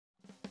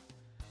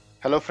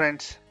Hello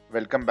friends,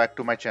 welcome back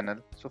to my channel.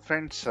 So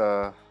friends,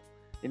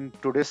 in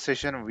today's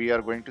session we are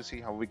going to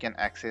see how we can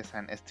access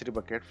an S3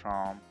 bucket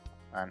from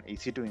an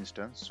EC2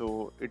 instance.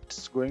 So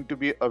it's going to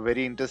be a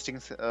very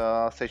interesting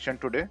session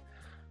today.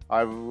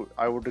 I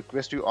would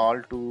request you all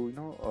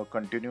to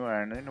continue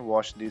and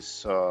watch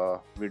this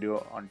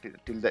video until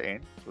till the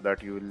end, so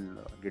that you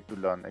will get to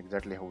learn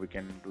exactly how we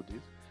can do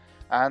this.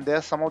 And there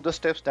are some of the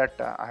steps that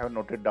I have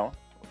noted down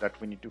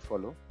that we need to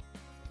follow.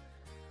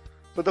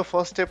 So the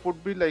first step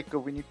would be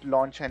we need to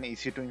launch an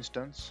EC2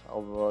 instance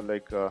of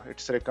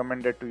it's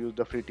recommended to use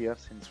the free tier,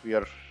 since we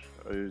are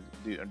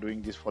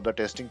doing this for the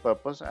testing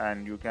purpose,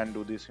 and you can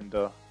do this in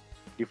the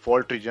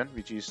default region,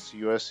 which is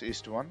US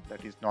East 1,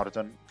 that is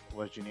Northern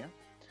Virginia.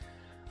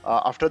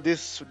 After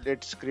this,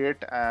 let's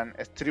create an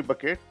S3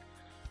 bucket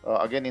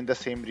again in the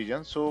same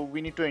region. So we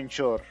need to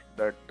ensure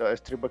that the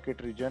S3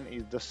 bucket region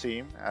is the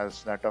same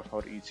as that of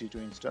our EC2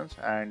 instance,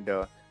 and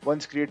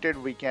once created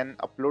we can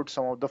upload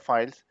some of the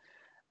files,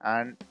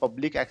 and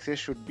public access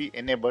should be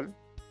enabled.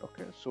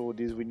 Okay, so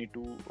this we need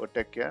to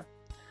take care.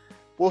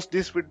 Post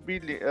this would be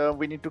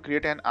we need to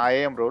create an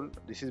Iim role.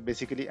 This is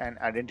basically an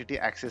identity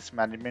access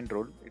management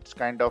role. It's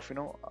kind of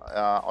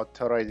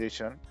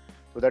authorization,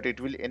 so that it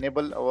will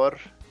enable our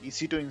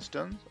EC2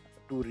 instance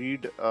to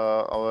read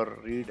our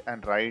read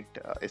and write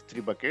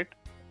S3 bucket.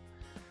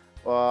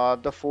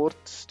 The fourth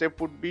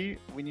step would be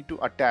we need to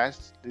attach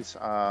this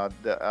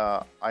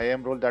the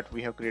Iim role that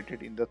we have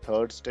created in the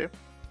third step.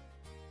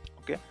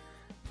 Okay,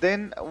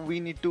 then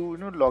we need to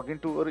log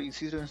into our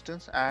EC2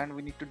 instance, and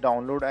we need to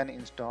download and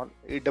install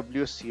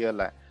AWS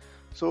CLI.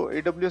 So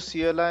AWS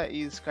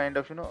CLI is kind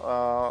of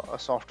a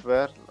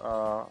software,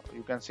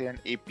 you can say an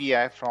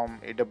API from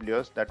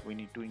AWS, that we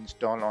need to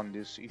install on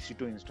this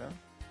EC2 instance,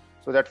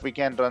 so that we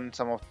can run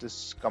some of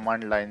this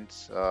command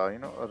lines,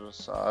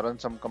 run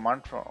some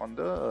command on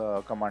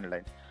the command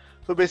line.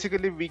 So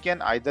basically we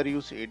can either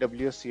use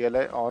AWS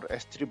CLI or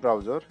S3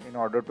 browser in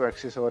order to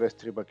access our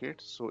S3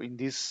 bucket. So in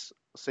this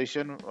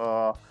session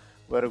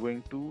we're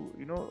going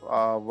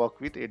to work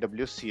with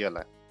AWS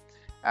CLI,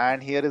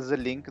 and here is the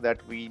link that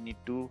we need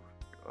to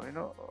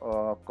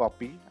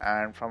copy,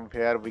 and from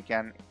here we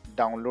can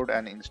download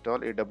and install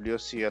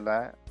AWS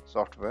CLI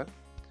software.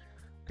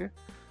 Okay,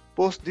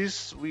 post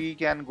this we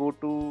can go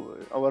to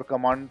our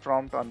command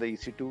prompt on the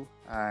EC2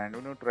 and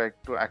try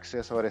to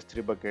access our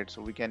S3 bucket.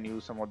 So we can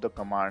use some of the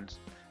commands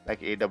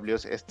like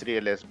AWS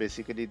S3 ls.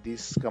 Basically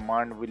this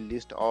command will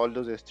list all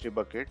those S3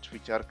 buckets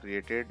which are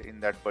created in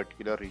that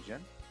particular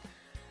region,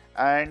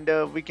 and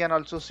we can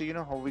also see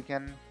how we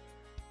can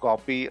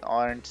copy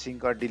and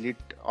sync or delete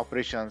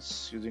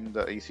operations using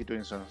the EC2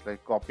 instance,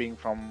 like copying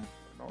from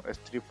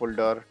S3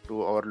 folder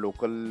to our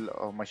local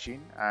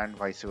machine and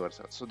vice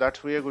versa. So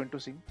that's we are going to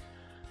see.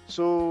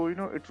 So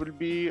it will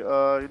be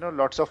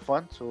lots of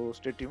fun, so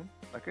stay tuned.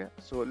 Okay,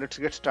 so let's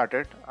get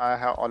started. I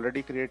have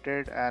already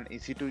created an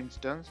EC2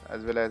 instance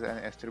as well as an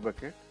S3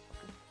 bucket. Okay,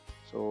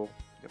 so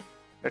yep,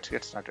 let's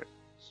get started.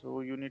 So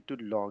you need to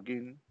log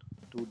in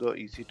to the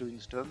EC2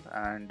 instance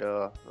and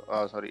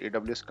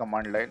AWS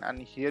command line,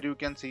 and here you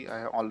can see I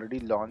have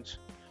already launched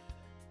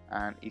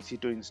an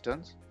EC2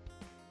 instance.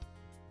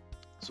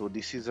 So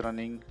this is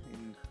running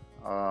in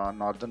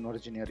Northern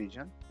Virginia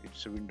region.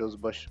 It's a Windows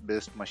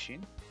based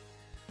machine.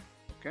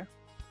 Okay,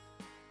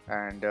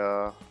 and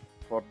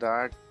for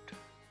that,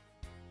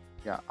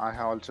 yeah, I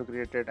have also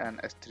created an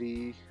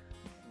S3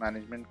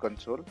 management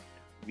console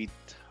with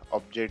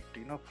object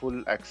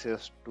full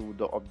access to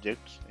the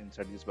objects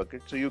inside this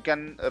bucket. So you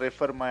can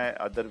refer my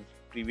other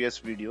previous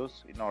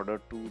videos in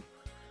order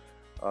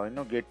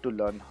to get to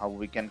learn how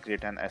we can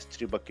create an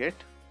S3 bucket,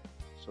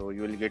 so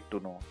you will get to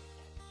know.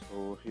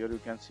 So here you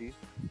can see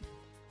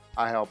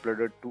I have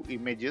uploaded 2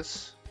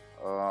 images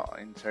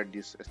inside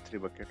this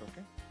S3 bucket.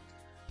 Okay,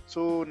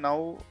 so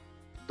now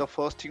the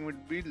first thing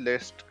would be,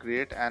 let's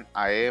create an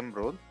Iim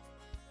role.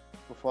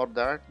 So for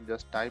that,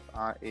 just type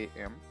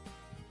IAM,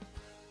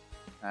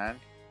 and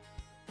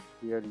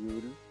here you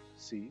will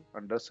see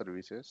under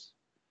services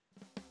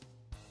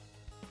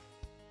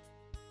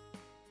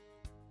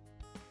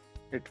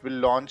it will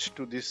launch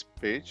to this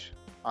page,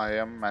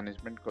 Iim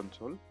management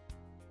console,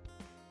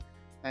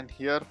 and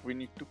here we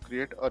need to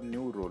create a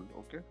new role.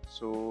 Okay,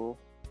 so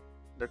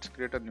let's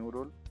create a new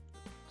role.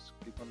 Let's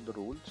click on the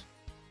roles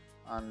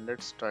and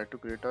let's try to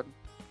create a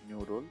new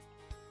role.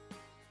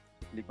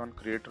 Click on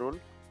create role.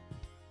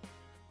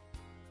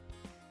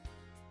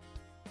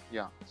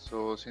 Yeah,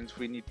 so since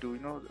we need to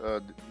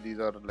these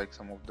are like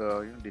some of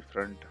the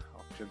different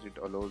options it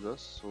allows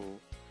us. So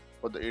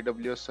for the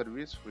AWS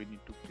service we need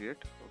to create.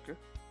 Okay,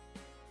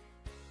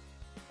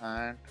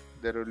 and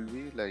there will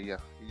be you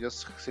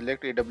just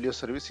select AWS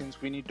service, since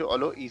we need to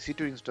allow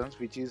EC2 instance,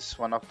 which is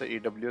one of the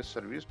AWS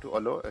service, to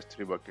allow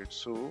S3 buckets.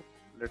 So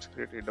let's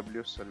create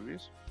AWS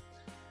service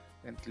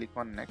and click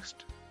on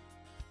next.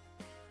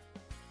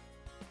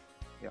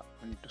 Yeah,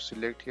 we need to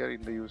select here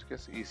in the use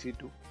case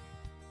EC2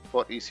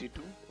 for EC2.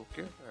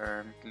 Okay,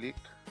 and click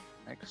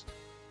next.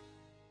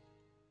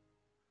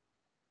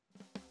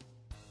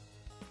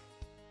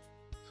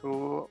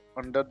 So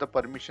under the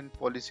permission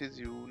policies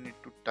you need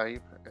to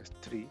type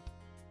S3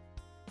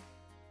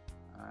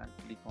 and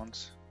click on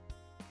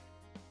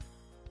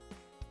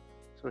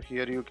so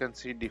here you can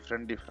see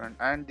different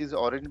and these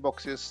orange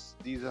boxes,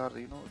 these are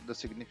the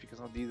significance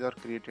of these are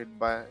created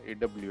by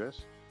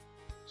AWS.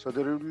 So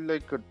there will be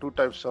like two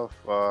types of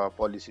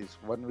policies.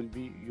 One will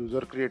be user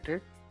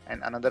created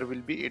and another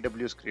will be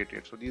AWS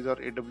created. So these are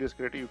AWS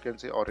created, you can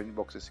say orange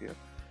boxes here.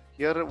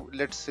 Here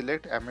let's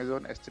select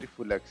Amazon S3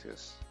 full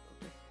access.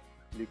 Okay.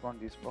 Click on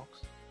this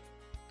box,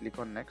 click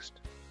on next,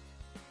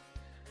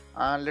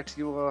 and let's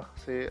give a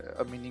say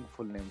a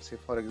meaningful name. Say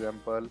for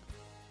example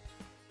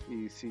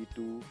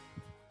EC2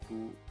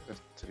 to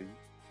S3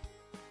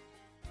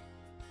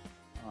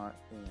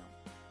 IAM.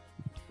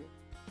 Okay.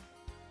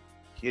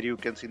 Here you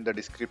can see in the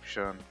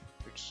description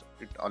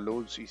it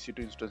allows EC2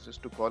 instances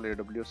to call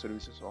AWS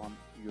services on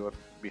your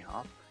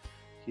behalf.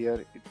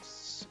 Here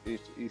it's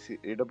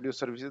AWS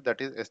services, that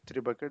is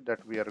S3 bucket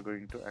that we are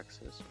going to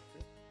access.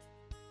 Okay.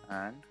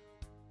 And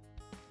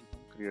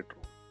create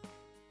role.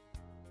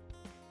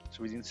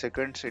 So within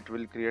seconds it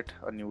will create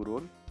a new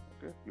role.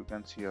 Okay, you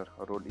can see here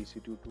a role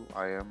EC2 to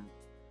IAM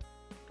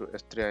to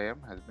S3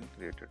 IAM has been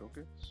created.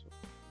 Okay, so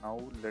now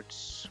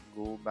let's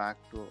go back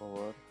to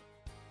our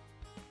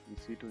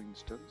EC2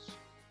 instance,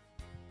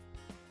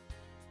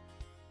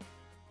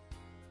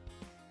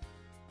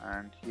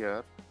 and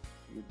here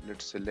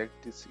let's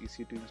select this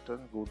EC2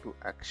 instance, go to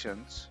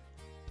actions,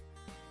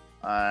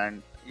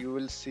 and you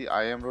will see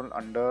IAM role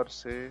under,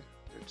 say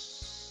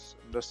it's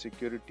under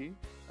security,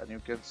 and you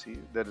can see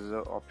there is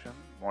an option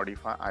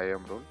modify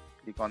IAM role.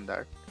 Click on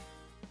that,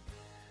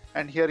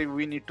 and here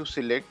we need to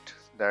select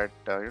that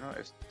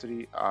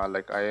S3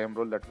 like IAM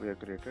role that we have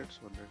created.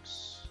 So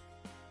let's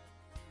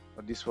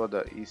this was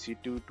the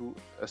EC2 to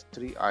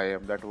S3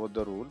 IAM, that was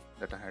the role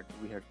that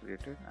we had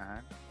created,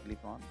 and click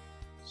on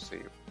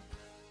save.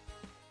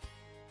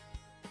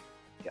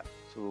 Yeah,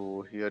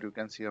 so here you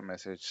can see a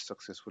message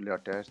successfully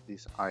attached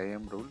this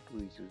IAM role to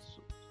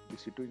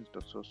EC2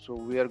 instance. So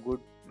we are good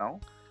now,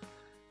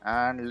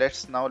 and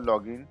let's now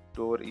log in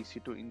to our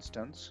EC2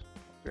 instance.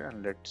 Okay,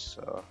 and let's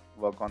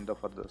work on the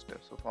further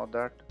steps. So for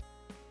that,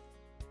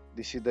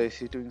 this is the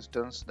EC2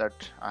 instance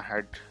that I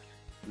had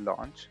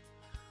launched.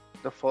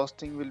 The first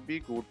thing will be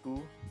go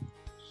to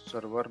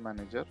server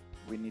manager.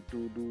 We need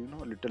to do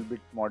a little bit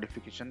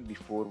modification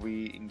before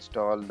we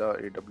install the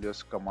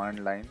AWS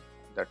command line,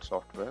 that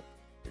software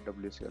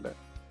AWS CLI.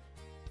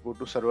 Go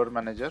to server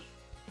manager,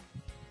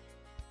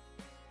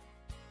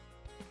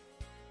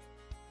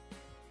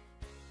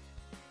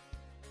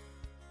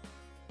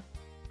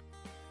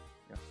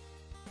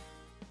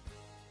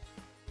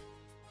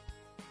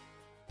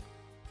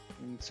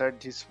 inside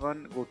this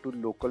one go to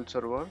local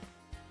server,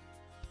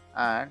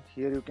 and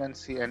here you can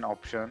see an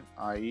option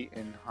IE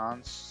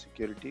enhanced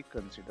security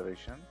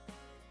consideration,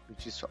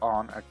 which is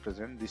on at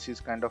present. This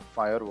is kind of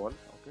firewall.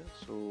 Okay,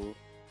 so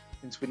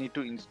since we need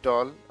to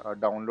install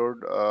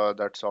download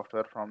that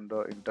software from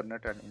the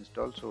internet and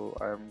install, so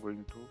I am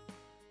going to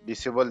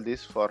disable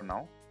this for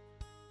now.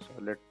 So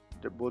let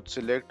both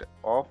select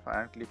off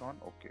and click on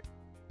OK.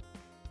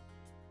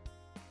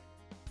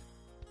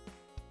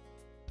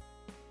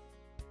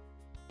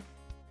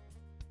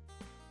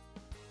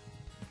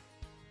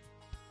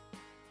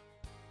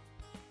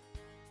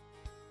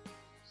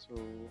 So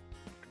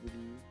it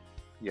will,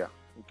 yeah,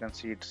 you can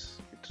see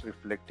it's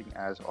reflecting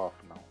as off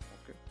now.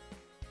 Okay,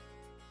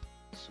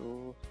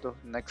 so the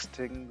next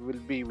thing will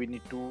be we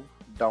need to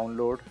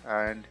download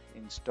and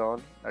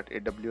install that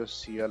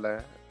AWS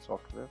CLI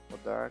software. For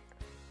that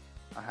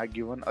I have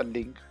given a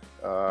link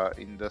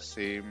in the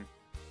same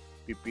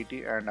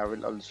PPT, and I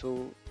will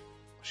also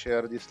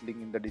share this link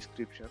in the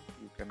description.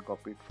 You can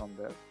copy it from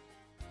there.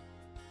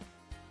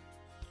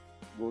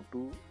 Go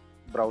to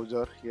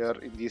browser. Here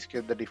in this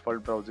case the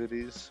default browser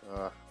is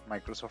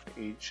Microsoft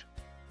Edge.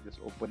 Just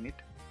open it.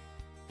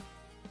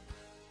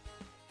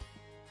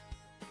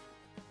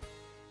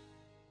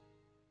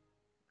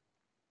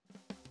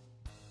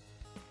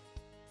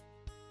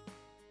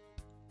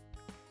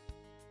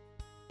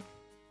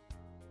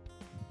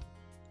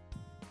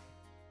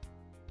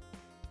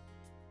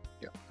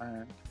 Yeah,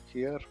 and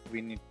here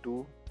we need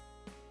to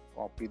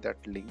copy that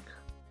link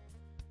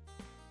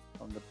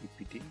from the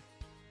PPT.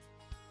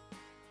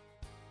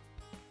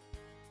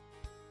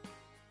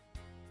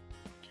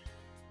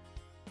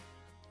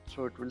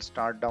 So it will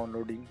start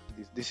downloading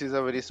this. This is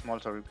a very small,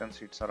 so you can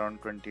see it's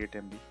around 28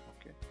 MB.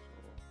 Okay,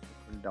 so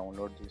it will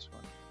download this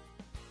one,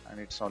 and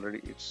it's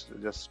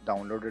just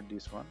downloaded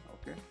this one.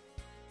 Okay,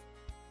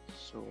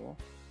 so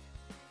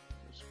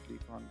just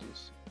click on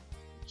this.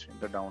 It's in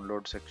the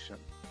download section.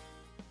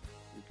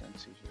 You can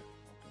see here.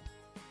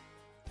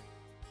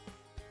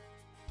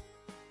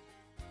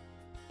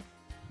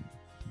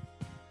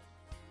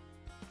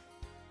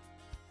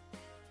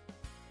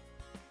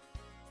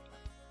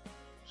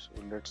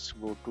 So let's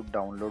go to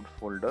download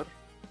folder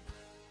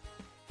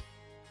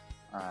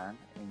and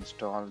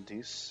install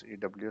this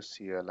AWS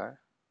CLI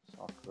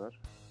software.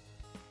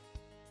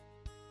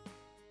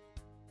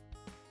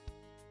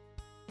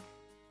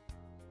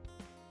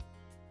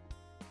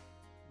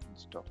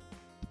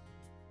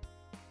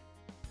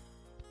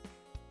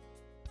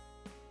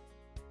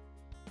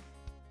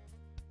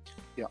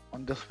 Yeah,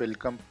 on this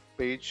welcome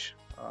page,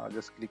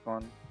 just click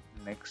on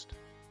next,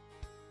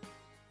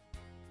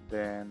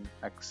 then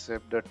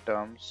accept the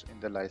terms in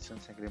the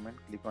license agreement,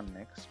 click on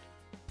next.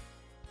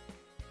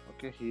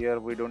 Okay, here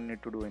we don't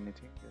need to do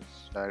anything,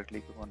 just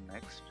directly click on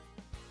next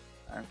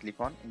and click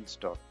on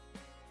install.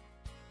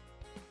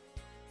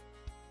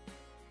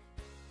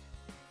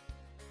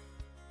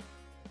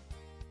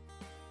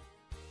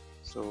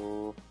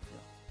 So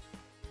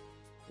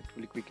yeah, it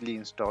will quickly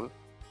install.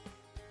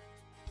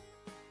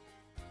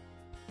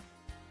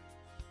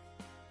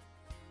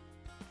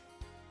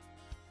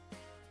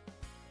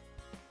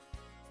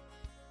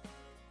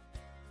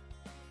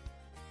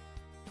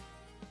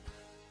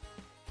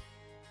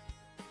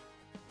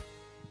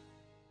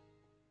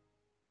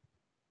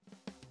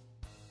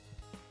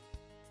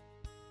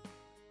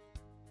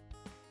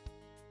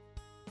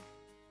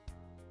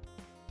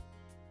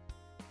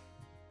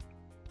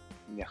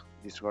 Yeah,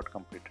 this got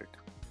completed.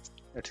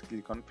 Let's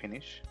click on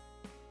finish.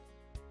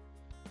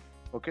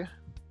 Okay,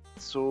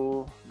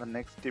 so the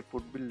next step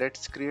would be,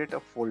 let's create a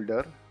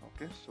folder,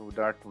 okay, so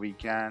that we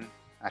can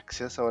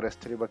access our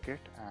S3 bucket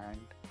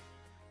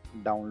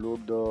and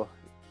download the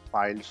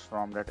files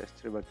from that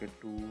S3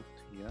 bucket to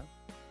here.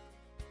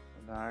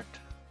 So that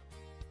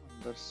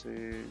under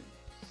say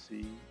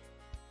C,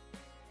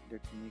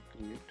 let me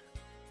create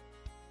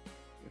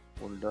a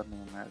folder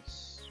name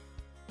as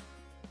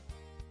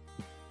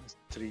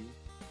S3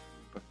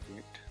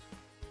 bucket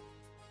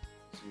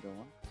 01.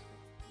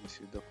 This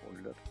is the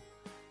folder.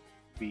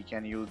 We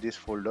can use this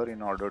folder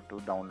in order to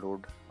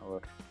download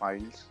our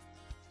files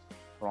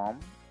from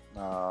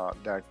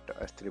that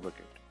S3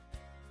 bucket.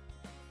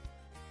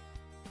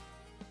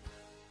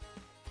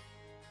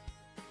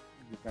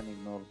 You can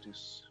ignore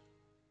this.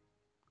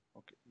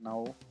 Okay,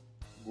 now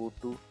go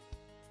to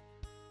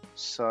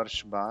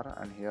search bar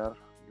and here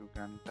you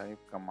can type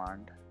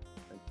command,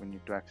 like we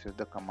need to access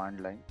the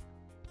command line.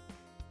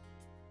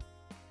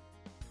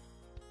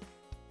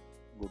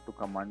 Go to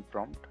command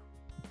prompt.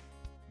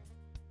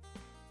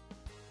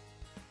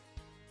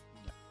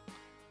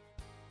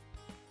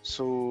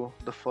 So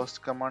the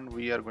first command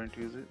we are going to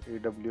use is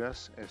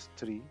AWS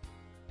S3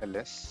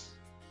 ls.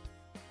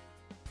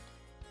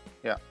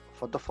 Yeah,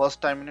 for the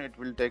first time it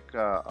will take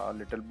a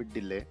little bit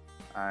delay,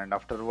 and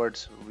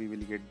afterwards we will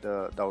get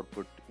the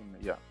output in,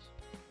 yeah,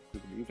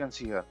 quickly. You can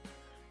see here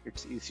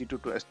it's EC2 to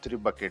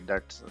S3 bucket.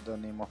 That's the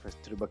name of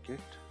S3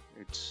 bucket.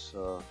 It's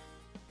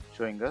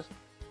showing us.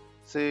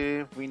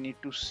 Say we need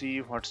to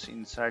see what's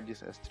inside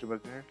this S3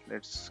 bucket.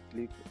 Let's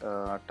click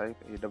type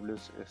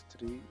AWS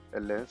S3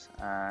 ls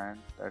and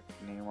that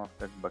name of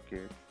that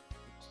bucket,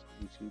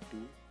 it's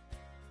EC2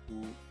 to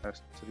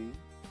S3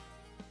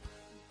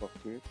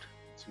 bucket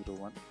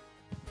 01.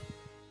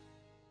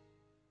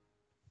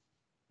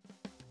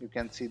 You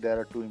can see there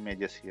are two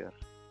images here.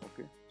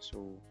 Okay,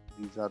 so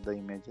these are the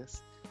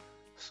images.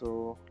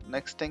 So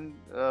next thing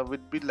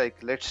would be, like,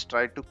 let's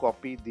try to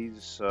copy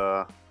these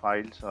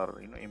files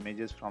or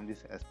images from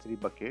this S3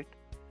 bucket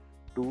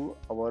to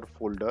our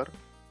folder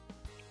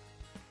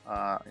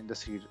in the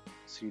C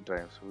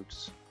drive. So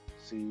it's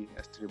C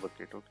S3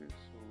 bucket. Okay,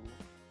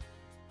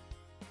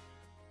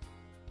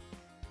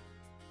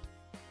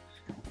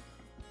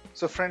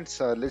 so friends,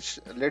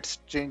 let's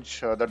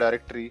change the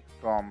directory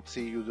from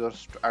C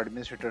users to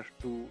administrator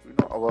to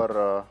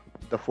our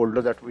the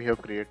folder that we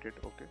have created.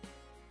 Okay,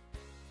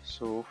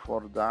 so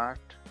for that,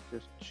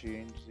 just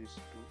change this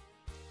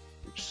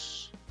to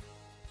its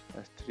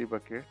S3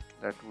 bucket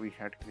that we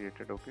had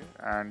created. Okay,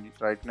 and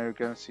right now you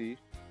can see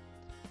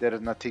there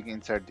is nothing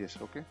inside this.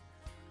 Okay,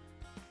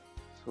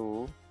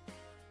 so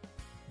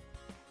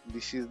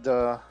this is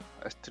the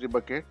S3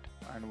 bucket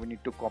and we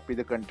need to copy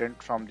the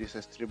content from this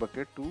S3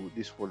 bucket to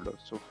this folder.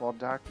 So for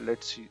that,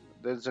 let's see,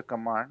 there's a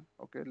command.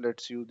 Okay,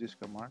 let's use this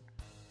command.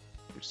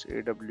 It's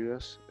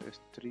AWS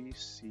S3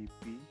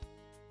 cp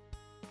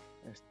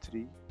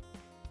S3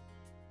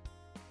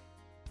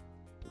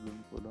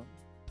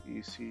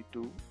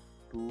 EC2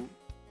 to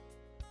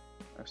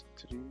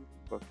S3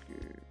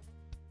 bucket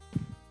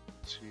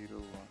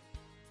 01,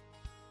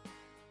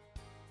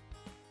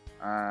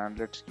 and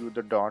let's use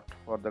the dot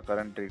for the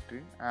current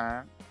directory.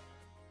 And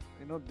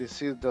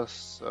this is the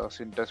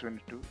syntax we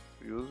need to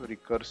use,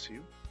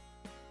 recursive.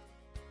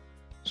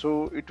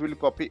 So it will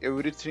copy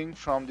everything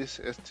from this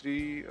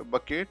S3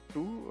 bucket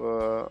to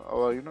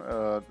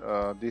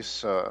our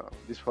this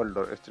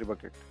folder S3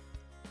 bucket.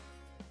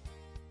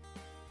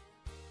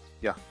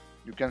 Yeah,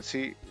 you can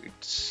see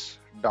it's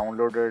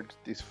downloaded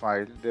this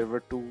file. There were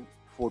two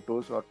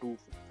photos or two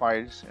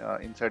files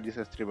inside this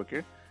S3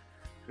 bucket.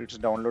 It's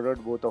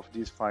downloaded both of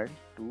these files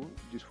to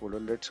this folder.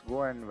 Let's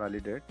go and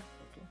validate.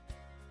 Okay,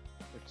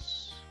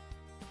 let's,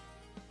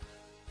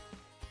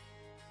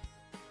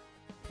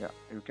 yeah,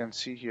 you can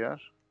see here,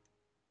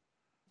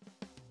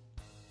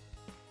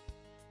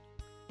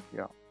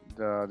 yeah,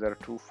 there are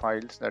two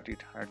files that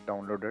it had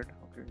downloaded.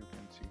 Okay, you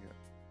can see here.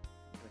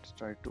 Let's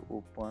try to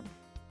open.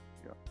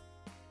 Yeah,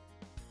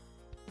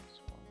 this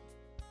one.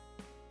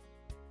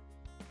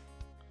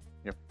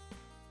 Yep,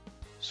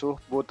 so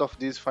both of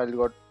these files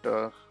got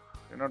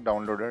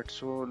downloaded.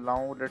 So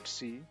now let's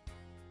see.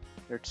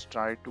 Let's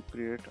try to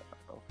create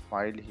a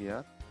file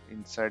here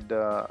inside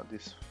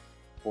this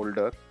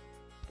folder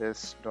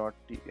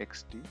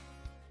test.txt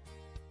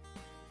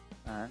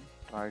and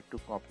try to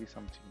copy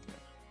something here.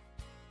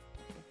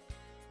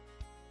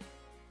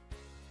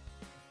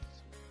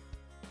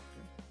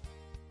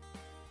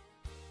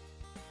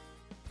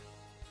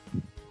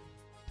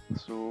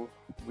 So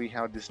we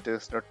have this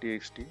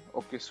test.txt.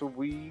 Okay, so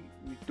we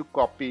need to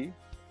copy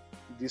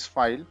this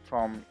file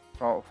from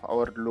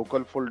our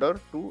local folder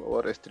to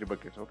our S3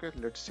 bucket. Okay,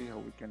 let's see how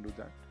we can do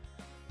that.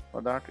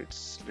 For that,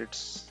 let's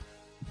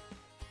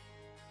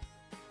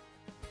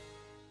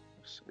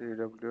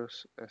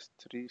AWS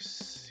S3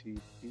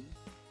 CP.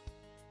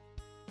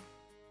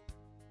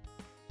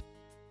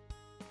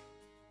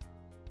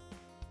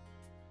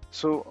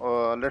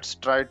 So let's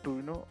try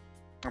to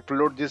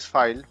upload this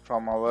file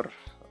from our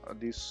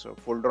this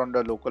folder on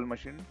the local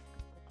machine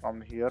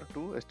from here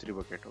to S3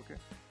 bucket. Okay,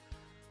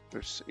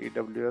 it's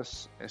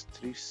AWS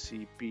S3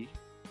 CP.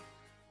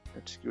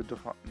 Let's give the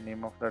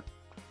name of that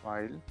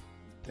file,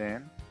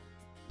 then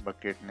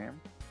bucket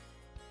name.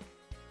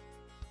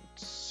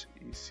 It's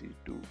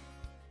EC2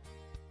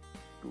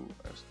 to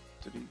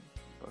S3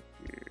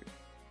 bucket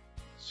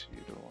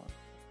 01.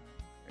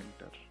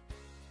 Enter.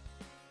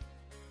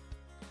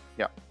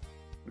 Yeah,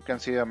 you can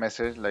see a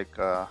message like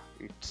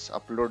it's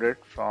uploaded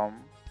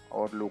from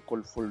our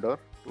local folder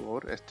to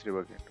our S3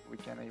 bucket. We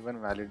can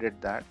even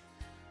validate that.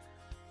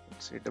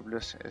 It's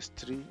AWS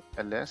S3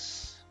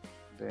 ls,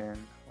 then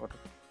our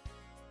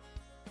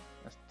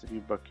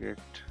S3 bucket,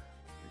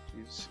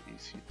 which is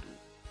EC2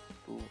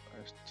 to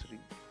S3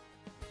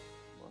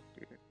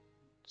 bucket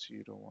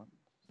 01.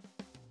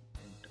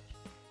 Enter.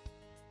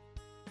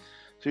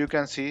 So you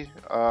can see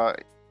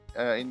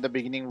in the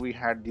beginning we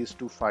had these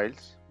two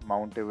files,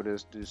 Mount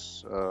Everest,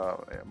 this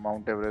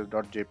Mount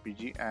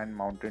Everest.jpg and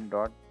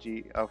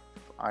mountain.gif,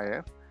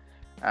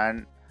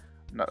 and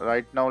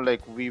right now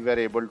like we were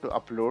able to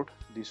upload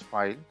this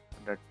file,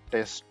 that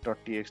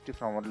test.txt,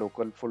 from our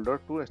local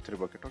folder to S3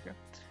 bucket. Okay,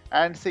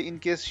 and say in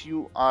case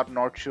you are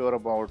not sure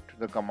about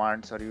the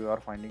commands or you are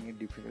finding it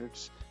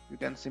difficult, you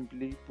can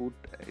simply put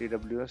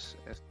AWS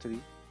S3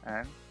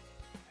 and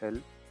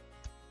help.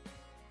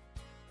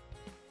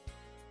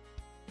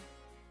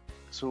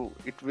 So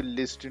it will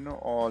list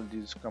all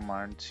these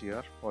commands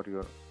here for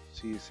your,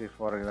 see, say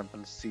for example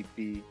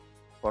cp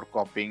for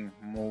copying,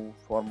 move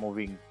for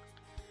moving,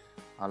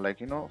 like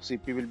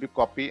cp will be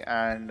copy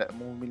and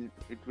move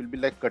it will be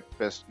like cut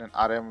paste, and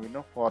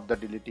rm for the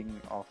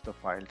deleting of the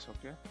files.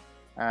 Okay,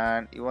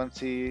 and even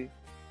see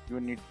you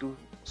need to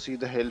see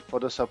the help for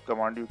the sub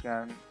command, you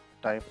can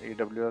type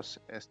AWS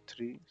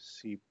S3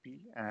 cp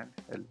and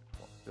help,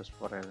 just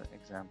for an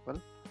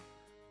example.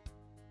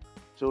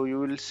 So you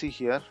will see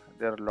here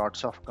there are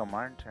lots of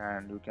commands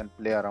and you can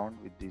play around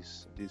with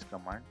these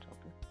commands.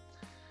 Okay,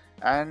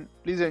 and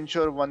please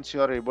ensure once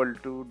you are able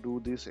to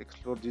do this,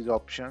 explore these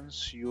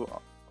options, you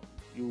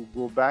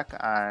go back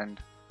and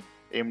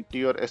empty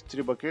your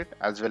S3 bucket,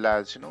 as well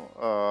as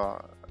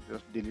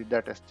just delete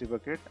that S3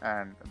 bucket,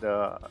 and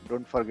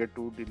don't forget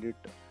to delete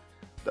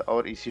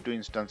our EC2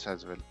 instance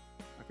as well.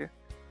 Okay,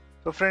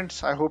 so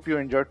friends, I hope you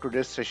enjoyed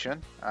today's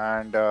session,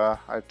 and I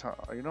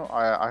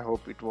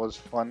hope it was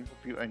fun.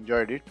 Hope you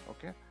enjoyed it.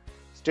 Okay,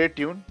 stay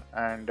tuned,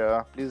 and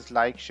please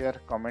like, share,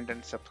 comment,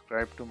 and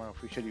subscribe to my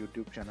official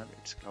YouTube channel.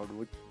 It's Cloud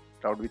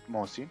with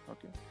Mohsin.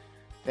 Okay,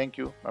 thank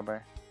you. Bye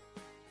bye.